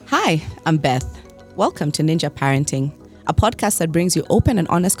Hi, I'm Beth. Welcome to Ninja Parenting, a podcast that brings you open and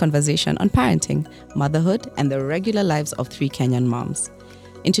honest conversation on parenting, motherhood, and the regular lives of three Kenyan moms.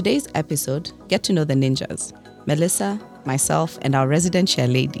 In today's episode, get to know the ninjas, Melissa, myself, and our resident chair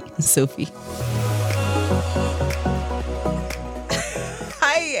lady, Sophie.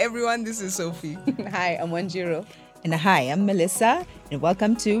 Hi everyone, this is Sophie. Hi, I'm Wanjiro. And hi, I'm Melissa, and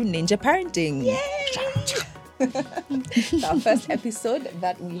welcome to Ninja Parenting. It's our first episode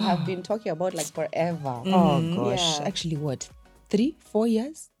that we have been talking about like forever. Oh gosh, Yeah. actually what, 3-4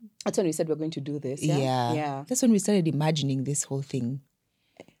 years? That's when we said we're going to do this. Yeah. That's when we started imagining this whole thing.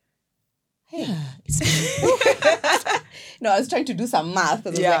 Hey. Yeah, it's No, I was trying to do some math. I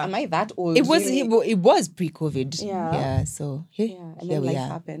was Yeah. like, am I that old? it was Really? it was pre-COVID. Yeah. So here, Yeah, and here then we life are.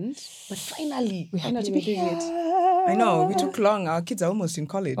 happened. But finally, We happen to we're be doing it. I know, we took long. Our kids are almost in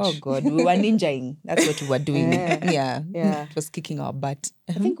college. Oh God, we were ninjaing. That's what we were doing. Yeah. It was kicking our butt.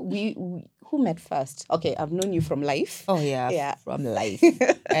 I think we who met first? Okay, I've known you from life. Oh yeah, Yeah. from life.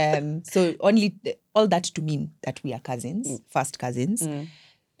 So only all that to mean that we are cousins, first cousins.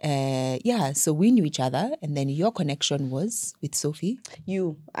 So we knew each other, and then your connection was with Sophie.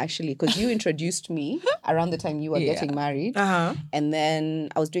 You, actually, because you introduced me around the time you were getting married. Uh-huh. And then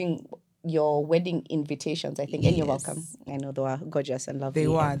I was doing your wedding invitations, I think. And you're Yes. welcome. I know they were gorgeous and lovely. They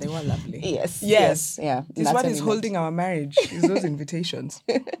were lovely. Yes. Yes. Yeah. This is That's what when is we met. holding our marriage, is those invitations.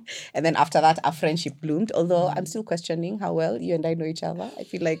 And then after that, our friendship bloomed. Although I'm still questioning how well you and I know each other. I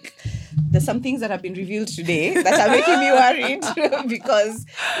feel like there's some things that have been revealed today that are making me worried because,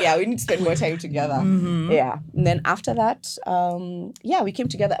 we need to spend more time together. Mm-hmm. Yeah. And then after that, we came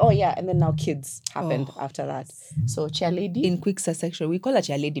together. Oh, yeah. And then now kids happened after that. So chair lady. In quick succession, we call her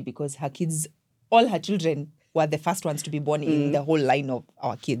chair lady because her kids, all her children were the first ones to be born in the whole line of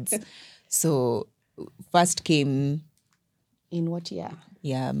our kids. So first came, In what year?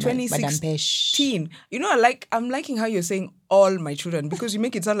 Madam 2016. Pesh. You know, I'm liking how you're saying all my children because you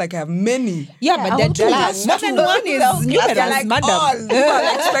make it sound like I have many. Yeah, our but then whole class. more than one is Our numerous, They're like madam. all. You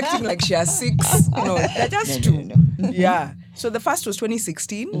are expecting like she has 6. No, they're just 2. Yeah. So the first was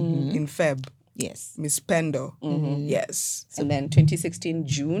 2016 in Feb. Yes. Miss Pendo. Yes. And then 2016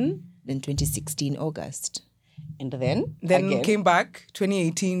 June. Then 2016 August. And then Then again. came back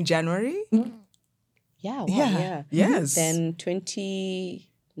 2018 January. Yeah. Yes. Then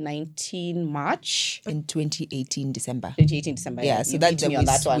 2019 March. In 2018 December. 2018 December. Yeah, so you that beat then me we on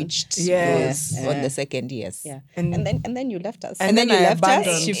that one. switched. Yes. was on the second, yes. Yeah. And- And then you left us. And then you I left us.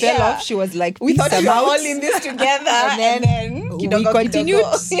 abandoned. She fell Yeah. off. She was like, we thought "Peace, we were I'm all out." in this together. and then we kidogo, continued.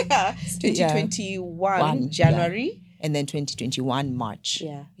 kidogo. Yeah. 2021 January. And then 2021 March.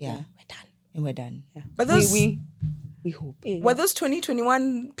 Yeah. We're done. And we're done. Yeah. But those we hope. were those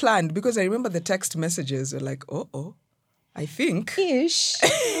 2021 planned? Because I remember the text messages were like, I think. Ish.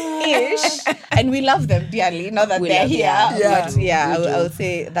 And we love them dearly, now that We they're love here. them. Yeah. But We I do. will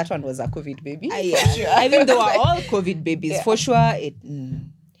say that one was a COVID baby. I think they were all COVID babies. For sure,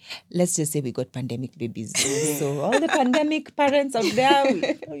 let's just say we got pandemic babies. So all the pandemic parents out there,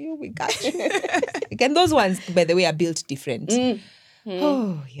 we got you. And those ones, by the way, are built different.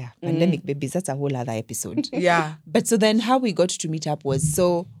 Oh, yeah. Pandemic babies, that's a whole other episode. Yeah. But so then how we got to meet up was,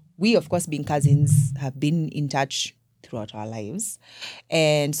 so we, of course, being cousins, have been in touch throughout our lives.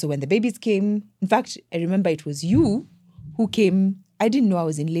 And so when the babies came, in fact, I remember it was you who came. I didn't know I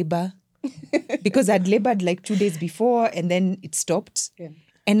was in labor because I'd labored like 2 days before and then it stopped. Yeah.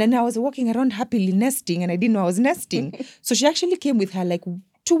 And then I was walking around happily nesting and I didn't know I was nesting. So she actually came with her like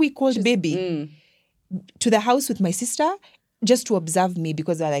 2-week-old baby to the house with my sister just to observe me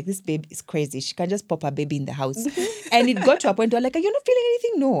because they're like, this baby is crazy. She can just pop her baby in the house. And it got to a point where like, are you not feeling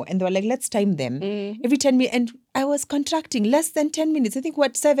anything? No. And they were like, let's time them. Every 10 minutes. And I was contracting less than 10 minutes. I think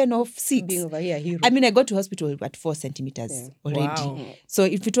what, 7 or 6. Being over here, hero. I mean, I got to hospital at 4 centimeters already. Wow. So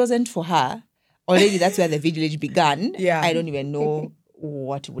if it wasn't for her, already that's where the village began. Yeah. I don't even know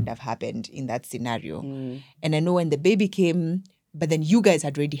what would have happened in that scenario. And I know when the baby came, but then you guys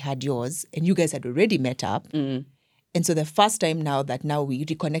had already had yours and you guys had already met up. And so the first time now we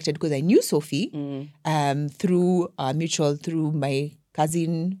reconnected because I knew Sophie through my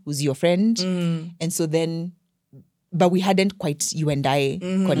cousin who's your friend. And so then, but we hadn't quite, you and I,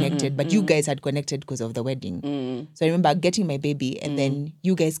 connected, but you guys had connected because of the wedding. So I remember getting my baby and then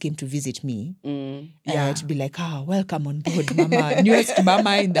you guys came to visit me. To be like, welcome on board, mama, newest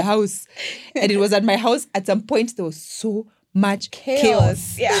mama in the house. And it was at my house. At some point, there was so much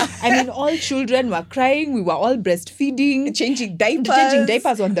chaos. Yeah. I mean, all children were crying. We were all breastfeeding. Changing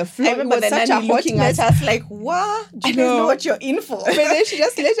diapers On the floor. I remember It was the such nanny a hot looking mess. at us like, what? Do you guys know what you're in for? But then she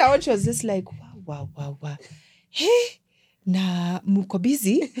just later on, she was just like, wow. Hey, nah, muko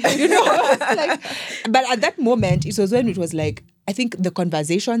busy, you know. Like, but at that moment, it was when it was like, I think the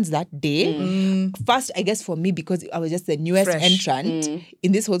conversations that day, first, I guess for me, because I was just the newest Fresh. entrant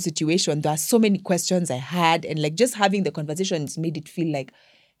in this whole situation, there are so many questions I had, and like just having the conversations made it feel like,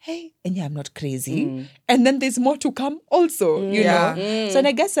 hey, and yeah, I'm not crazy. And then there's more to come also, you Yeah. know. So and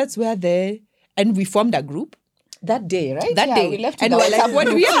I guess that's where and we formed a group. That day, right? That day. We left and with we're our like, WhatsApp what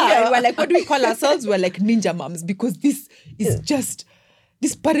group. we are. We're like, what do we call ourselves? We're like ninja moms, because this is just,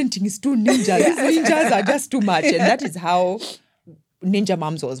 this parenting is too ninja. These ninjas are just too much. And that is how Ninja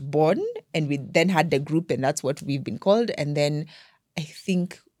Moms was born. And we then had the group, and that's what we've been called. And then I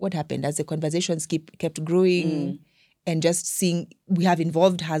think what happened as the conversations kept growing and just seeing, we have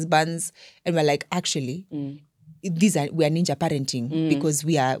involved husbands, and we're like, actually, we are ninja parenting because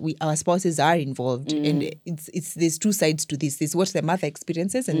our spouses are involved, and it's there's two sides to this. There's what the mother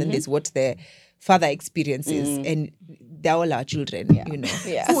experiences, and then there's what the father experiences, and they're all our children, you know.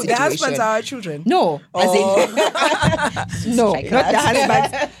 Yeah. Who, the situation. husbands are our children? No, as in, no, not the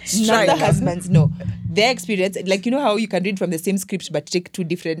husbands, not the husbands. No, their experience, like, you know how you can read from the same script but take two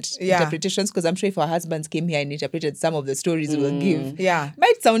different interpretations. Because I'm sure if our husbands came here and interpreted some of the stories we'll give,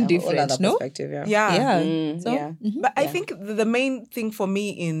 might sound different. No, perspective, yeah. So, yeah. But I think the main thing for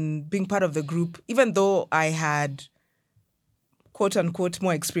me in being part of the group, even though I had quote unquote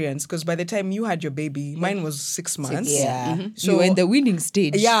more experience, because by the time you had your baby, mine was 6 months. yeah. So You were in the winning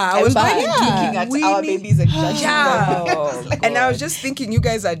stage. yeah, I was already looking looking at our babies and judging Yeah. them. And I was just thinking, you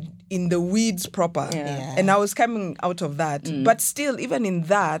guys are in the weeds proper. Yeah. And I was coming out of that. But still, even in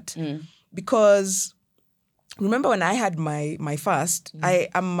that, because remember when I had my first, I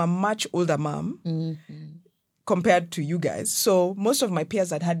am a much older mom compared to you guys. So most of my peers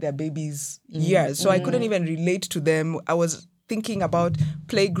had their babies years. So I couldn't even relate to them. I was thinking about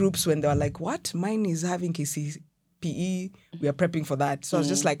play groups when they were like, what? Mine is having KCPE. We are prepping for that. So I was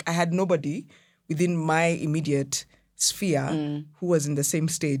just like, I had nobody within my immediate sphere who was in the same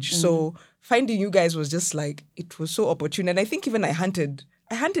stage. So finding you guys was just like, it was so opportune. And I think even I hunted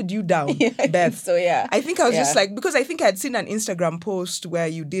you down, Beth. So, yeah. I think I was just like, because I think I had seen an Instagram post where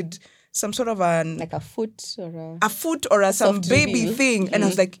you did some sort of Like a foot or a foot or some soft baby reveal. thing. And I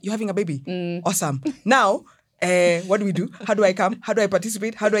was like, you're having a baby? Awesome. Now, what do we do? How do I come? How do I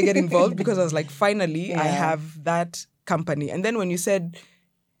participate? How do I get involved? Because I was like, finally, I have that company. And then when you said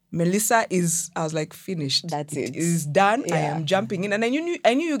Melissa I was like, finished. That's it. It is done. I Yeah. am jumping in. And I knew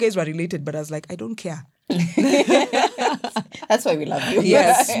you guys were related, but I was like, I don't care. That's why we love you.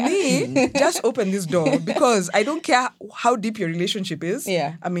 Yes, me, just open this door because I don't care how deep your relationship is.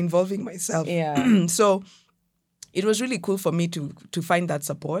 Yeah. I'm involving myself. Yeah. So it was really cool for me to find that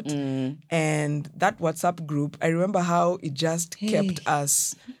support. And that WhatsApp group, I remember how it just kept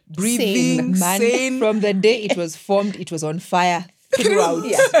us breathing, Man, sane. from the day it was formed, it was on fire throughout.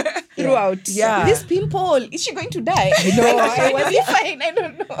 Throughout. Yeah. This pimple, is she going to die? No, was he fine? I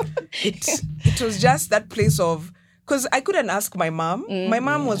don't know. It was just that place of, because I couldn't ask my mom. My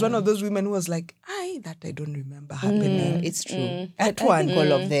mom was one of those women who was like, I don't remember happening. It's true. At I one. think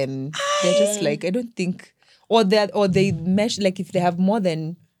all of them, they're just like, I don't think, or they mesh, like if they have more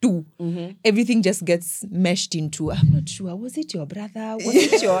than two, everything just gets meshed into, I'm not sure, was it your brother? Was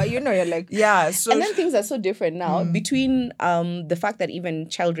it your, you're like, Yeah. So And then things are so different now between the fact that even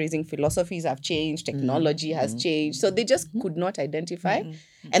child raising philosophies have changed, technology has changed. So they just could not identify.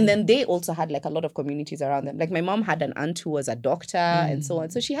 And then they also had like a lot of communities around them. Like my mom had an aunt who was a doctor and so on.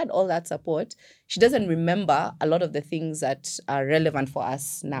 So she had all that support. She doesn't remember a lot of the things that are relevant for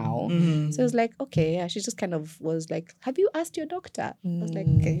us now. So it was like, okay, yeah, she just kind of was like, have you asked your doctor? I was like,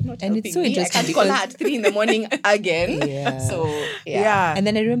 okay, you're not And helping it's so me. interesting I can't call her because- at 3 a.m. again. Yeah. So, yeah. And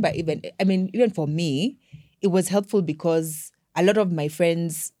then I remember even for me, it was helpful because a lot of my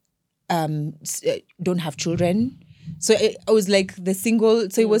friends don't have children. So I was like the single.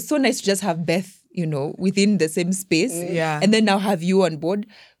 So it was so nice to just have Beth, within the same space. Yeah. And then now have you on board.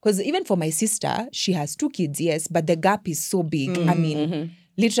 Because even for my sister, she has 2 kids, yes, but the gap is so big. I mean,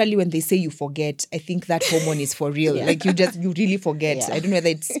 literally when they say you forget, I think that hormone is for real. Like you really forget. Yeah. I don't know whether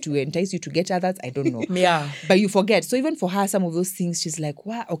it's to entice you to get others. I don't know. Yeah. But you forget. So even for her, some of those things, she's like,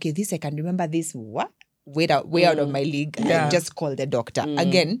 wow, okay, this I can remember this. What? Way out of my league. Yeah. I just call the doctor.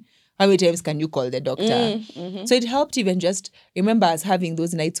 Again, how many times can you call the doctor? So it helped even just remember us having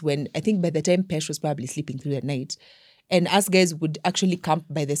those nights when I think by the time Pesh was probably sleeping through the night. And us guys would actually camp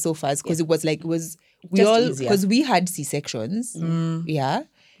by the sofas because because we had C-sections. Yeah.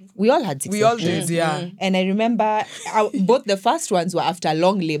 We all had C-sections. We all did, yeah. And I remember both the first ones were after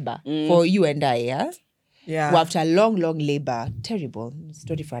long labor for you and I, yeah? Yeah. Who after a long labor, terrible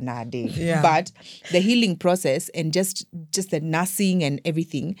story for another day. Yeah. But the healing process and just the nursing and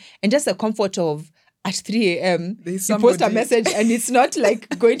everything, and just the comfort of at 3 a.m. There's you post a somebody- message and it's not like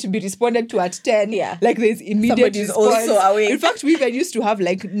going to be responded to at 10. Yeah. Like there's immediate Somebody's response. also awake. In fact, we even used to have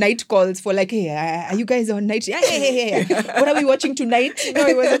like night calls for like, hey, are you guys on night? Yeah. What are we watching tonight? You know,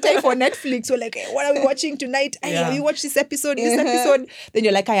 it was a time for Netflix. So like, hey, what are we watching tonight? Hey, Yeah. have you watched this episode? Then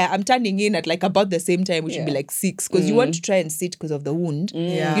you're like, I'm turning in at like about the same time, which would be like 6, because you want to try and sit because of the wound.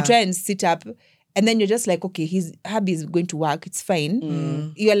 Yeah. You try and sit up. And then you're just like, okay, his hubby is going to work. It's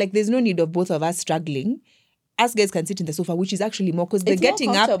fine. You're like, there's no need of both of us struggling. Us guys can sit in the sofa, which is actually more, because they're It's more getting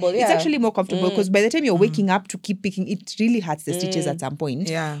up. comfortable, It's yeah. actually more comfortable, because by the time you're waking up to keep picking, it really hurts the stitches at some point.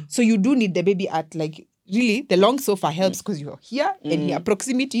 Yeah. So you do need the baby at like, really, the long sofa helps because you're here and here.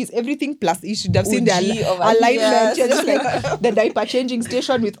 Proximity is everything. Plus, you should have seen the OG over alignment. here. You're just like the diaper changing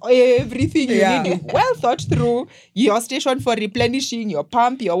station with everything you Yeah. need. Well thought through. Your station for replenishing, your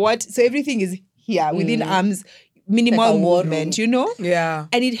pump, your what. So everything is here within arms. Minimal Like a war movement, you know? Yeah.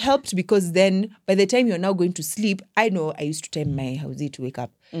 And it helped because then by the time you're now going to sleep, I know I used to time my housey to wake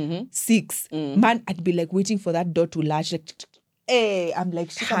up 6. Man, I'd be like waiting for that door to latch. Like, hey, I'm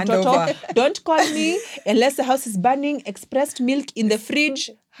like, shit, I'm Handover. toto. Don't call me unless the house is burning. Expressed milk in the fridge.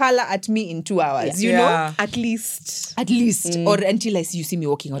 Holla at me in 2 hours, you know? Yeah. At least. At least, or until you see me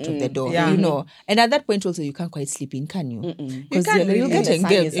walking out of the door, Yeah. you know. And at that point also, you can't quite sleep in, can you? Because can't you'll really. get The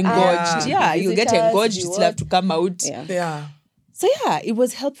sun is engorged. out, Yeah, you'll get visitors, engorged. you You still have to come out. Yeah. Yeah. So yeah, it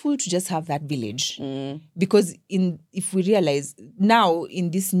was helpful to just have that village, because if we realize now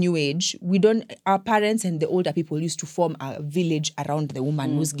in this new age, our parents and the older people used to form a village around the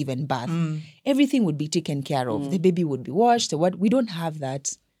woman who's given birth. Everything would be taken care of. The baby would be washed. We don't have that.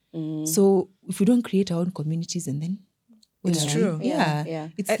 So if we don't create our own communities, and then It's true. Yeah.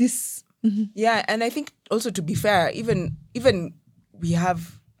 It's this. Yeah, and I think also, to be fair, even we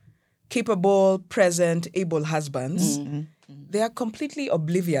have capable, present, able husbands, they are completely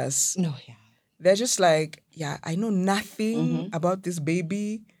oblivious. No, yeah. They're just like, yeah, I know nothing about this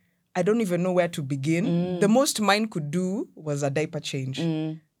baby. I don't even know where to begin. The most mine could do was a diaper change.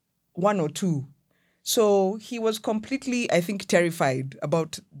 1 or 2. So he was completely, I think, terrified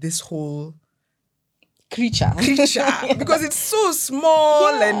about this whole Creature. because it's so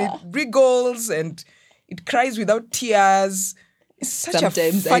small and it wriggles and it cries without tears. It's such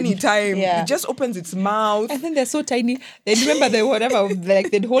Sometimes a funny I- time. Yeah. It just opens its mouth. And then they're so tiny. Then remember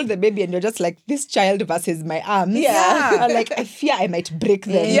like they'd hold the baby and you're just like, this child versus my arms. Yeah. And like, I fear I might break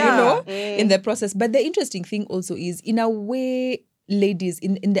them, Yeah. you know, in the process. But the interesting thing also is, in a way, ladies,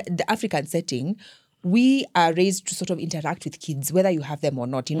 in the African setting, we are raised to sort of interact with kids, whether you have them or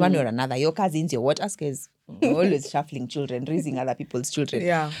not, in one way or another. Your cousins, your what, us guys, always shuffling children, raising other people's children.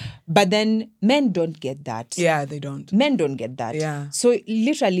 Yeah. But then men don't get that. Yeah, they don't. Men don't get that. Yeah. So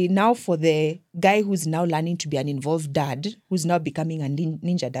literally now for the guy who's now learning to be an involved dad, who's now becoming a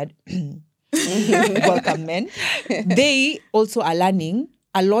ninja dad, welcome men, they also are learning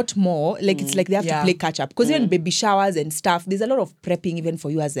a lot more. Like it's like they have Yeah. to play catch up. Because even baby showers and stuff, there's a lot of prepping even for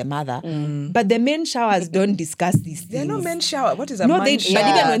you as a mother. But the men showers don't discuss these things. There are no men shower. What is a No, man they shower?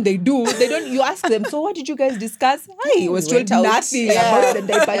 but even when they do, they don't. You ask them. So, what did you guys discuss? I was told went out. nothing about the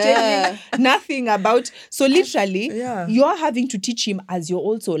diaper changing, nothing about. So, literally, Yeah. you're having to teach him as you're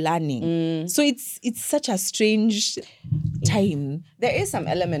also learning. So it's such a strange time. There is some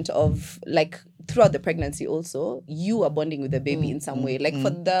element of like throughout the pregnancy also you are bonding with the baby in some way, like for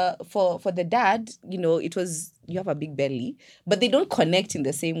the dad, you know, it was you have a big belly, but they don't connect in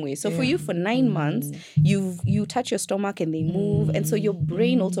the same way. So for you, for 9 months, you touch your stomach and they move, and so your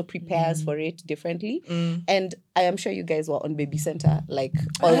brain also prepares for it differently. And I am sure you guys were on baby center like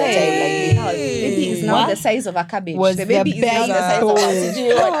all the time. Like now, baby is now What? the size of a cabbage. Was the baby the is now the size of a best.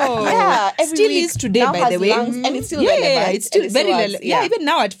 oxygen. Oh. Yeah, every Still week is today, now by has the way. lungs, and it's still yeah, relevant. it's still and very so relevant. Yeah, even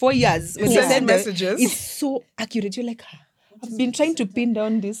now at 4 years, when You they send send messages. it's so accurate. You're like, I've been trying to pin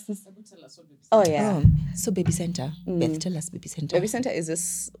down this. Oh yeah. So baby center. Beth, tell us baby center. Baby Center is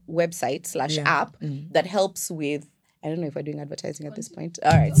this website / app that helps with, I don't know if we're doing advertising at this point.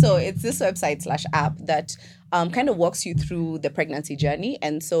 All right. So it's this website / app that kind of walks you through the pregnancy journey.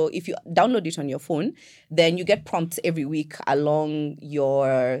 And so if you download it on your phone, then you get prompts every week along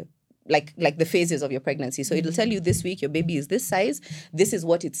your like the phases of your pregnancy. So it'll tell you this week your baby is this size. This is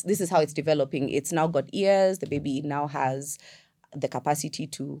how it's developing. It's now got ears. The baby now has the capacity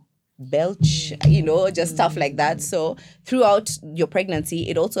to belch, you know, just stuff like that. So throughout your pregnancy,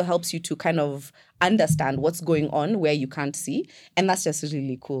 it also helps you to kind of understand what's going on where you can't see. And that's just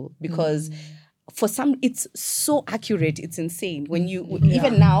really cool because for some, it's so accurate. It's insane. When you,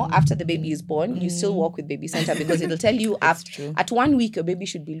 even now, after the baby is born, you still walk with Baby Center because it'll tell you at 1 week, your baby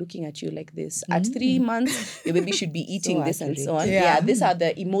should be looking at you like this. At 3 months, your baby should be eating this and so on. Yeah, these are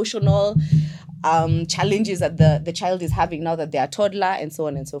the emotional challenges that the child is having now that they are toddler and so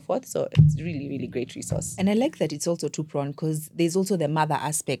on and so forth. So it's really, really great resource. And I like that it's also two-pronged because there's also the mother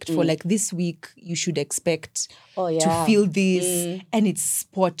aspect. For like this week, you should expect to feel this and it's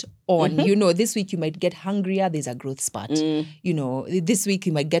spot on. You know, this week you might get hungrier, there's a growth spurt. You know, this week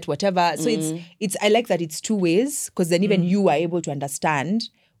you might get whatever. So it's I like that it's two ways because then even you are able to understand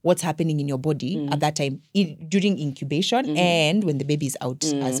what's happening in your body at that time during incubation and when the baby is out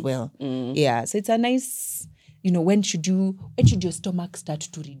as well. Yeah, so it's a nice, you know, when should your stomach start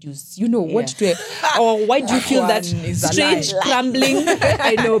to reduce? You know, or why do you feel that strange crumbling?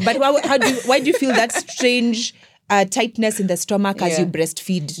 I know, but why do you feel that strange tightness in the stomach as you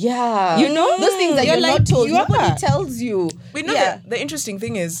breastfeed? Yeah. You know? Those things that you're not told. Nobody tells you. We know the interesting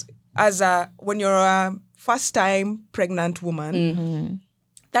thing is, when you're a first-time pregnant woman,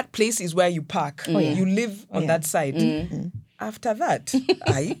 that place is where you park. You live on that side. After that,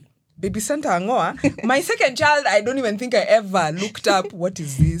 Baby Center Angoa. My second child, I don't even think I ever looked up what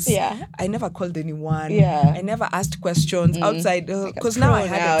is this. I never called anyone. I never asked questions outside because now I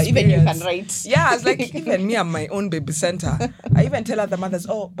had experience. Even you can write. Yeah, I was like, even me, I'm my own Baby Center. I even tell other mothers,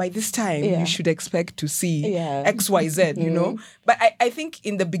 by this time you should expect to see X, Y, Z. You know. But I think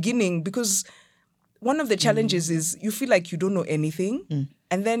in the beginning, because one of the challenges is you feel like you don't know anything,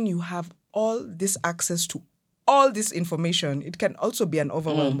 and then you have all this access to all this information. It can also be an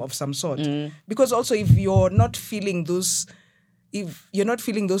overwhelm of some sort. Because also if you're not feeling those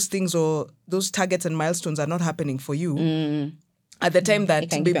things or those targets and milestones are not happening for you, at the time that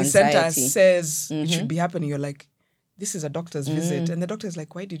Baby Center says it should be happening, you're like, this is a doctor's visit. And the doctor is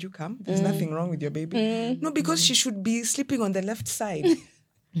like, why did you come? There's nothing wrong with your baby. No, because she should be sleeping on the left side.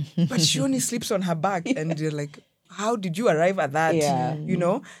 But she only sleeps on her back. And you're like, how did you arrive at that? You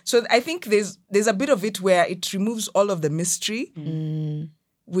know? So I think there's a bit of it where it removes all of the mystery,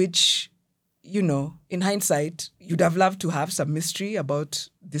 which, you know, in hindsight, you'd have loved to have some mystery about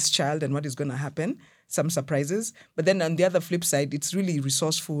this child and what is going to happen, some surprises. But then on the other flip side, it's really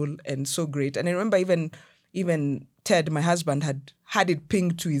resourceful and so great. And I remember even Ted, my husband, had it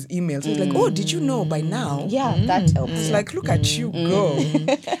pinged to his emails. He's like, oh, did you know by now? Yeah, that helps. It's like, look at you go.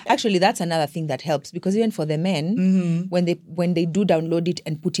 Actually, that's another thing that helps because even for the men, when they do download it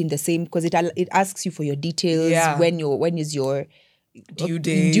and put in the same, because it asks you for your details, when is your due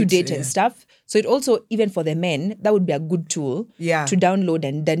date and stuff. So it also, even for the men, that would be a good tool to download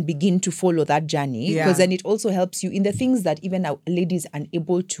and then begin to follow that journey because then it also helps you in the things that even our ladies are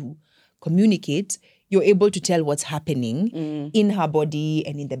unable to communicate. You're able to tell what's happening in her body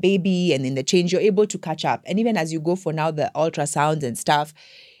and in the baby and in the change. You're able to catch up. And even as you go for now the ultrasounds and stuff,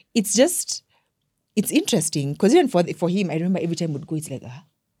 it's interesting. Because even for him, I remember every time we'd go, it's like,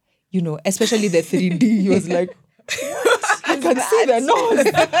 you know, especially the 3D. He was like, I can see the nose.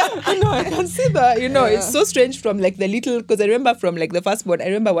 I can see that. You know, it's so strange from like the little, because I remember from like the firstborn, I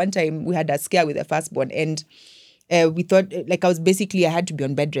remember one time we had a scare with the firstborn and we thought, like, I had to be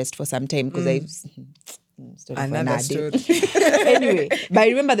on bed rest for some time because another story. Anyway, but I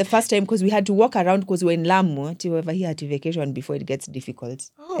remember the first time because we had to walk around because we were in Lamu to over here at vacation before it gets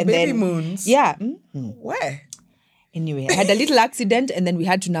difficult. Oh, and baby moons. Yeah. Where? Anyway, I had a little accident and then we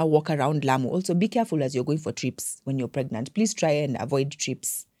had to now walk around Lamu. Also, be careful as you're going for trips when you're pregnant. Please try and avoid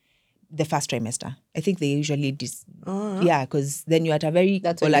trips the first trimester. I think they usually because then you're at a very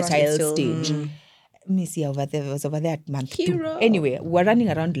volatile stage. Let me see over there. I was over there at month 2. Anyway, we're running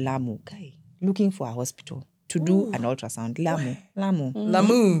around Lamu, looking for a hospital to do an ultrasound.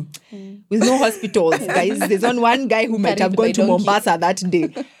 Lamu. With no hospitals, guys. There's one guy who might have gone to Mombasa that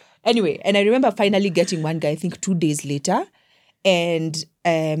day. Anyway, and I remember finally getting one guy, I think 2 days later, and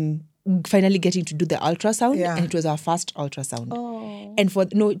finally getting to do the ultrasound, and it was our first ultrasound. And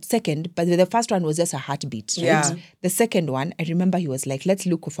second, but the first one was just a heartbeat, right? Yeah. The second one, I remember he was like, let's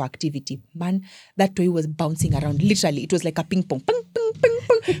look for activity. Man, that toy was bouncing around. Literally, it was like a ping pong. Ping, ping, ping,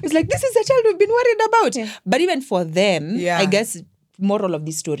 ping. It was like, this is the child we've been worried about. Yeah. But even for them, I guess, moral of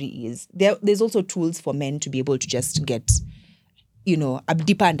this story is there's also tools for men to be able to just get, you know, a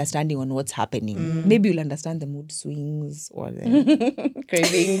deeper understanding on what's happening. Maybe you'll understand the mood swings or the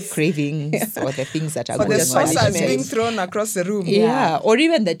cravings or the things that are going on. Or the saucers being thrown across the room. Yeah. Or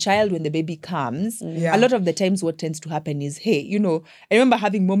even the child when the baby comes. A lot of the times what tends to happen is, hey, you know, I remember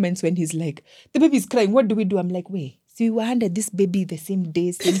having moments when he's like, the baby's crying, what do we do? I'm like, wait, we were under this baby the same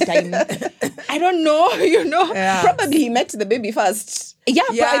day, same time. I don't know, Yeah. Probably he met the baby first. Yeah,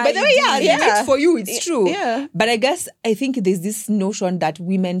 Yeah, by the way, he yeah, did. it's for you, it's true. Yeah. But I guess I think there's this notion that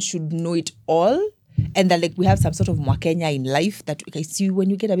women should know it all, and that like we have some sort of mwakenya in life that okay, see when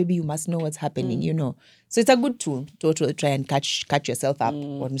you get a baby, you must know what's happening, So it's a good tool to try and catch yourself up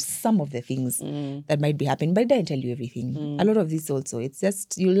on some of the things that might be happening. But it doesn't tell you everything. A lot of this also, it's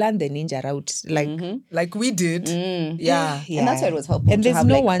just you learn the ninja route, Like we did. Yeah. And that's why it was helpful And to there's have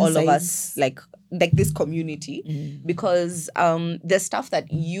no like one all of size. us like this community because there's stuff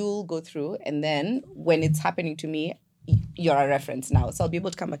that you'll go through and then when it's happening to me, you're a reference now. So I'll be able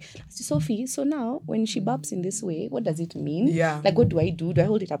to come back. Sophie, so now when she burps in this way, what does it mean? Yeah. Like what do I do? Do I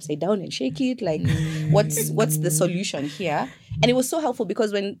hold it upside down and shake it? Like what's the solution here? And it was so helpful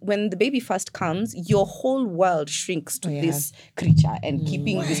because when the baby first comes, your whole world shrinks to this creature and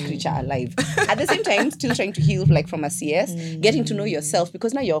keeping this creature alive. At the same time, still trying to heal like from a CS, getting to know yourself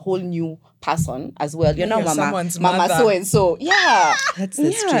because now you're a whole new person as well. You're now You're someone's mama mother. so and so. Yeah. That's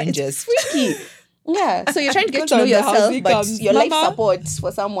the strangest. It's freaky. Yeah, so you're trying to get to Goes know on the house, yourself, he but comes, your life "Mama." support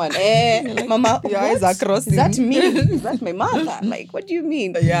for someone. Mama, Your eyes are crossing. Is that me? Is that my mother? Like, what do you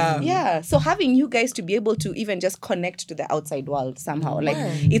mean? Yeah. Yeah. So having you guys to be able to even just connect to the outside world somehow. Like,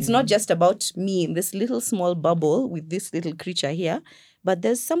 it's not just about me in this little small bubble with this little creature here, but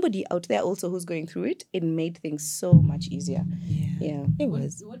there's somebody out there also who's going through it. It made things so much easier. Yeah. It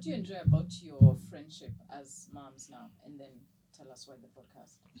was. What do you enjoy about your friendship as moms now? And then tell us why the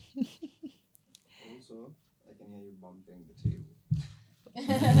podcast. Also, I can hear you bumping the table.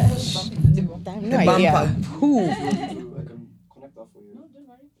 Bumping the table. I have The no idea. bumper. Who? I can connect that for you. No, don't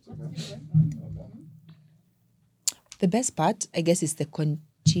worry. It's okay. The best part, I guess, is the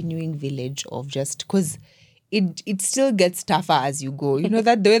continuing village of just because it still gets tougher as you go. You know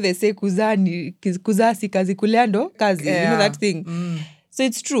that the way they say kuzaa si kazi kulea ndo kazi. You know that thing. So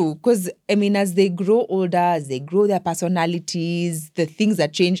it's true because I mean, as they grow older, as they grow their personalities, the things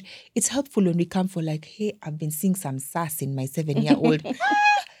that change, it's helpful when we come for like, hey, I've been seeing some sass in my 7-year-old.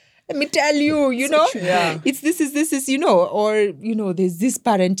 Let me tell you, Yeah. it's this is, or, there's this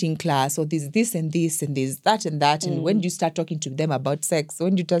parenting class or there's this and this and there's that and that. And when you start talking to them about sex,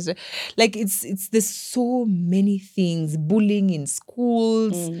 when you touch, like there's so many things, bullying in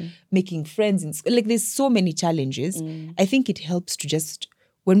schools, making friends in school, like there's so many challenges. I think it helps to just,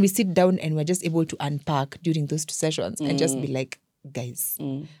 when we sit down and we're just able to unpack during those 2 sessions and just be like, guys,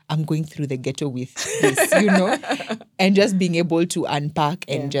 I'm going through the ghetto with this, and just being able to unpack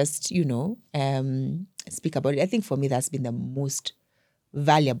and just, speak about it. I think for me, that's been the most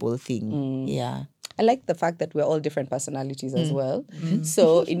valuable thing. Yeah. I like the fact that we're all different personalities as well.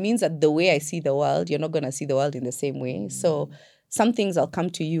 So it means that the way I see the world, you're not going to see the world in the same way. So some things I'll come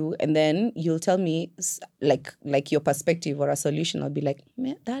to you and then you'll tell me like your perspective or a solution. I'll be like,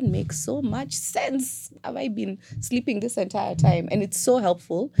 man, that makes so much sense. Have I been sleeping this entire time? And it's so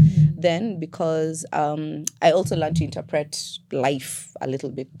helpful then because I also learned to interpret life a little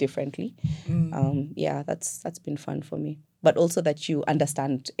bit differently. That's been fun for me. But also that you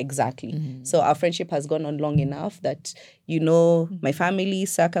understand exactly. So our friendship has gone on long enough that my family,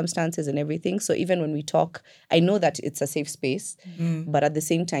 circumstances and everything. So even when we talk, I know that it's a safe space. But at the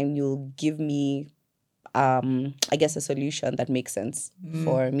same time, you'll give me, I guess, a solution that makes sense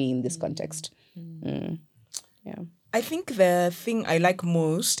for me in this context. Yeah. I think the thing I like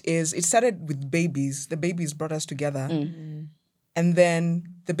most is it started with babies. The babies brought us together. And then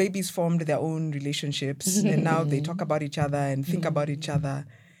the babies formed their own relationships. And now they talk about each other and think about each other.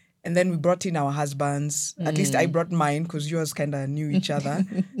 And then we brought in our husbands. At least I brought mine because yours kind of knew each other.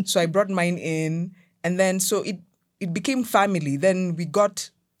 So I brought mine in. And then so it became family. Then we got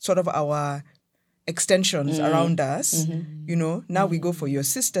sort of our extensions around us. Now we go for your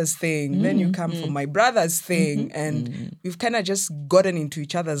sister's thing. Then you come for my brother's thing. And we've kind of just gotten into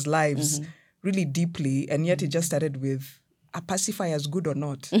each other's lives really deeply. And yet it just started with, a pacifier is good or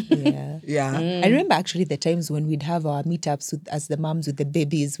not? Yeah. I remember actually the times when we'd have our meetups as the moms with the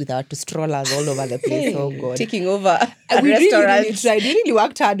babies with our 2 strollers all over the place. Oh God. Taking over And we restaurants. really tried. We really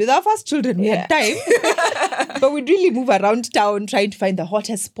worked hard with our first children. We had time. But we'd really move around town trying to find the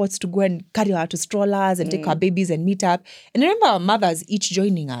hottest spots to go and carry our 2 strollers and take our babies and meet up. And I remember our mothers each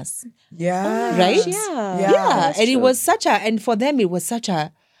joining us. Yeah. Right? Yeah. And it was and for them it was such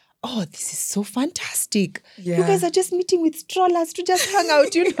a, oh, this is so fantastic. Yeah. You guys are just meeting with strollers to just hang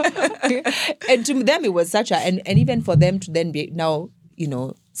out, And to them, it was such a, and even for them to then be now,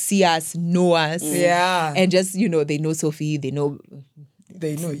 see us, know us. Yeah. And just, they know Sophie, they know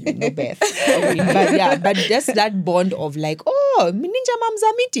they know you. No Beth. but just that bond of like, oh, ninja moms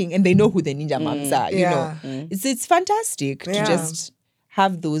are meeting, and they know who the ninja moms are. You know, it's fantastic to just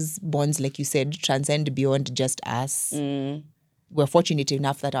have those bonds, like you said, transcend beyond just us. We're fortunate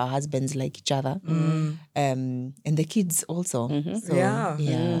enough that our husbands like each other, and the kids also. So,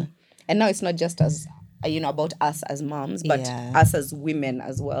 yeah. And now it's not just as about us as moms, but us as women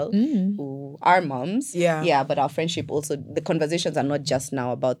as well, who are moms. Yeah. But our friendship also, the conversations are not just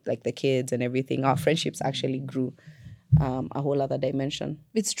now about like the kids and everything. Our friendships actually grew a whole other dimension.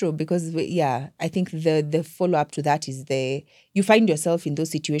 It's true because I think the follow up to that is you find yourself in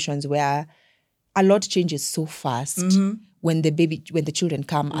those situations where a lot changes so fast. When the children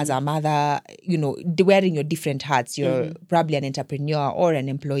come as a mother, wearing your different hats. You're probably an entrepreneur or an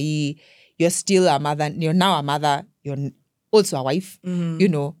employee. You're still a mother. You're now a mother. You're also a wife.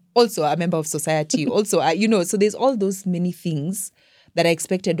 Also a member of society. Also, so there's all those many things that are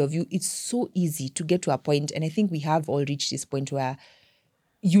expected of you. It's so easy to get to a point, and I think we have all reached this point where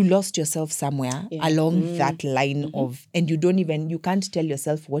you lost yourself somewhere along that line of, and you can't tell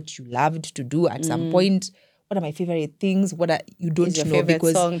yourself what you loved to do at some point. What are my favorite things? You don't your know favorite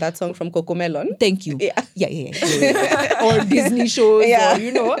because song, that song from Cocomelon. Thank you. Yeah. Or Disney shows,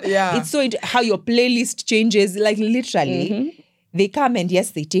 or it's so how your playlist changes. Like literally, they come and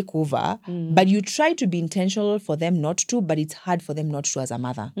yes, they take over, but you try to be intentional for them not to, but it's hard for them not to as a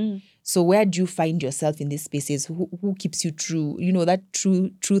mother. So where do you find yourself in these spaces? Who keeps you true? That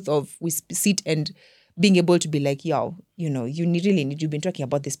truth of we sit and being able to be like, you've been talking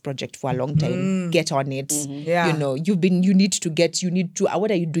about this project for a long time. Get on it. What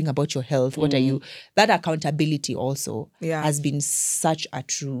are you doing about your health? What are you, that accountability also has been such a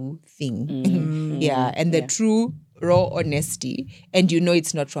true thing. And the true raw honesty. And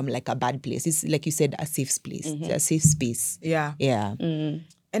it's not from like a bad place. It's like you said, a safe place. It's a safe space. Yeah.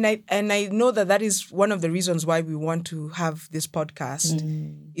 And I know that is one of the reasons why we want to have this podcast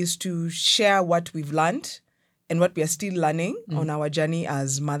is to share what we've learned and what we are still learning on our journey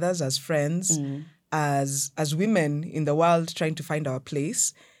as mothers, as friends, as women in the world trying to find our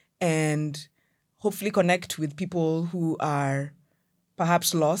place, and hopefully connect with people who are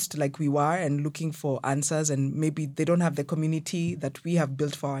perhaps lost like we were and looking for answers, and maybe they don't have the community that we have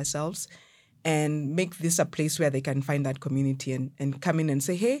built for ourselves. And make this a place where they can find that community and come in and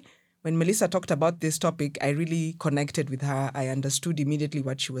say, hey, when Melissa talked about this topic, I really connected with her. I understood immediately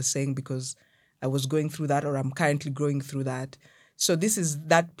what she was saying because I was going through that, or I'm currently going through that. So this is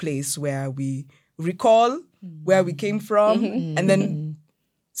that place where we recall where we came from and then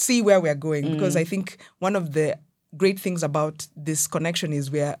see where we're going. Because I think one of the great things about this connection is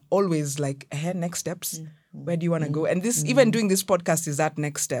we're always like, hey, next steps. Where do you want to go? And this, even doing this podcast is that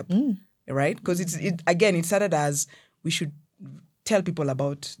next step. Right? Because it started as we should tell people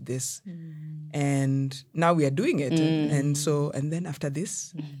about this. And now we are doing it. And then after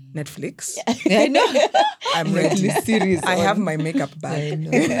this, Netflix. I know. I'm ready. Series I have my makeup bag.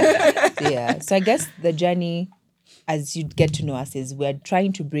 So I guess the journey, as you get to know us, is we're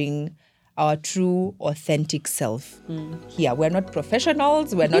trying to bring our true, authentic self here. We're not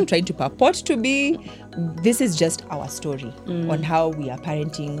professionals. We're not trying to purport to be. This is just our story on how we are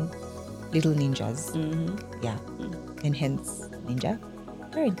parenting little ninjas. And hence Ninja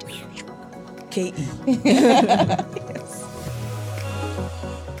Parenting. KE. Yes.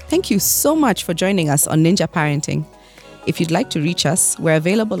 Thank you so much for joining us on Ninja Parenting. If you'd like to reach us, we're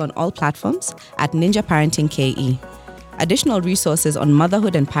available on all platforms at Ninja Parenting KE. Additional resources on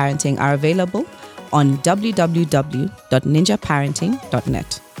motherhood and parenting are available on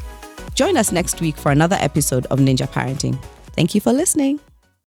www.ninjaparenting.net. Join us next week for another episode of Ninja Parenting. Thank you for listening.